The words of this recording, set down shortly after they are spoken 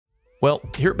Well,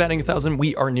 here at Batting 1,000,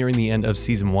 we are nearing the end of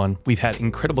Season 1. We've had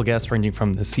incredible guests ranging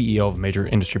from the CEO of a major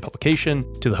industry publication,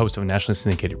 to the host of a nationally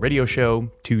syndicated radio show,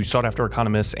 to sought-after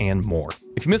economists, and more.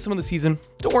 If you missed some of the season,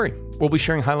 don't worry. We'll be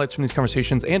sharing highlights from these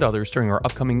conversations and others during our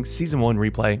upcoming Season 1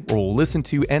 replay, where we'll listen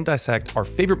to and dissect our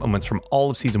favorite moments from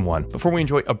all of Season 1 before we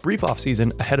enjoy a brief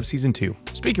off-season ahead of Season 2.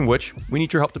 Speaking of which, we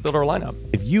need your help to build our lineup.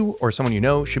 If you or someone you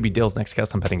know should be Dale's next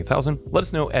guest on Batting 1,000, let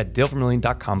us know at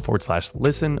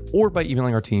dalevermillion.com/listen or by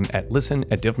emailing our team at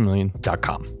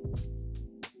listen@dalevermillion.com.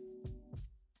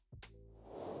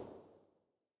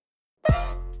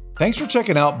 Thanks for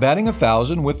checking out Batting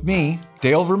 1,000 with me,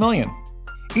 Dale Vermillion.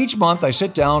 Each month, I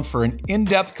sit down for an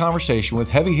in-depth conversation with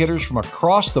heavy hitters from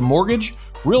across the mortgage,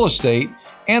 real estate,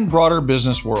 and broader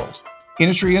business world.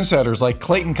 Industry insiders like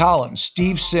Clayton Collins,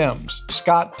 Steve Sims,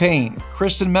 Scott Payne,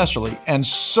 Kristen Messerly, and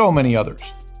so many others.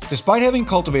 Despite having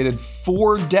cultivated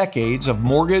 4 decades of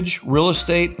mortgage, real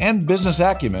estate, and business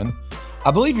acumen,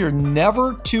 I believe you're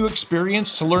never too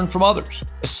experienced to learn from others,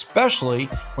 especially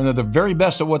when they're the very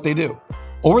best at what they do.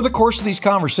 Over the course of these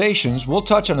conversations, we'll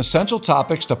touch on essential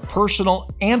topics to personal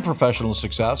and professional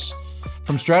success,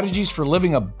 from strategies for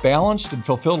living a balanced and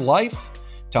fulfilled life,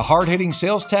 to hard-hitting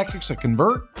sales tactics that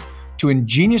convert, to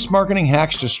ingenious marketing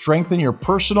hacks to strengthen your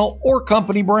personal or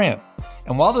company brand.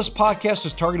 And while this podcast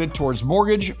is targeted towards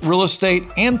mortgage, real estate,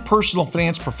 and personal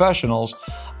finance professionals,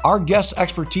 our guest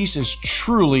expertise is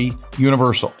truly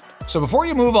universal. So before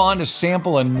you move on to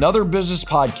sample another business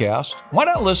podcast, why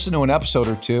not listen to an episode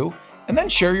or two and then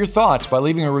share your thoughts by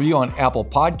leaving a review on Apple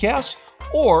Podcasts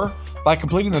or by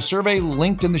completing the survey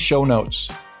linked in the show notes.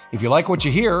 If you like what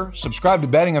you hear, subscribe to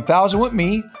Batting 1,000 with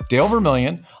me, Dale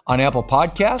Vermillion, on Apple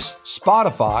Podcasts,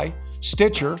 Spotify,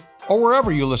 Stitcher, or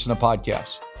wherever you listen to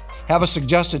podcasts. Have a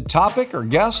suggested topic or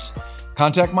guest?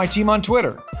 Contact my team on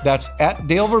Twitter. That's at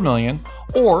Dale Vermillion,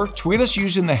 or tweet us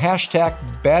using the hashtag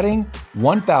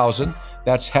Batting1000.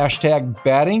 That's hashtag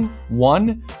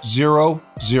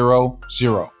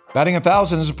Batting1000. Batting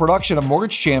 1,000 is a production of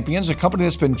Mortgage Champions, a company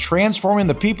that's been transforming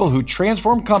the people who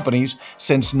transform companies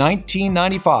since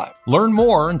 1995. Learn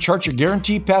more and chart your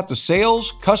guaranteed path to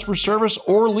sales, customer service,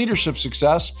 or leadership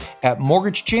success at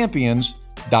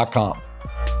mortgagechampions.com.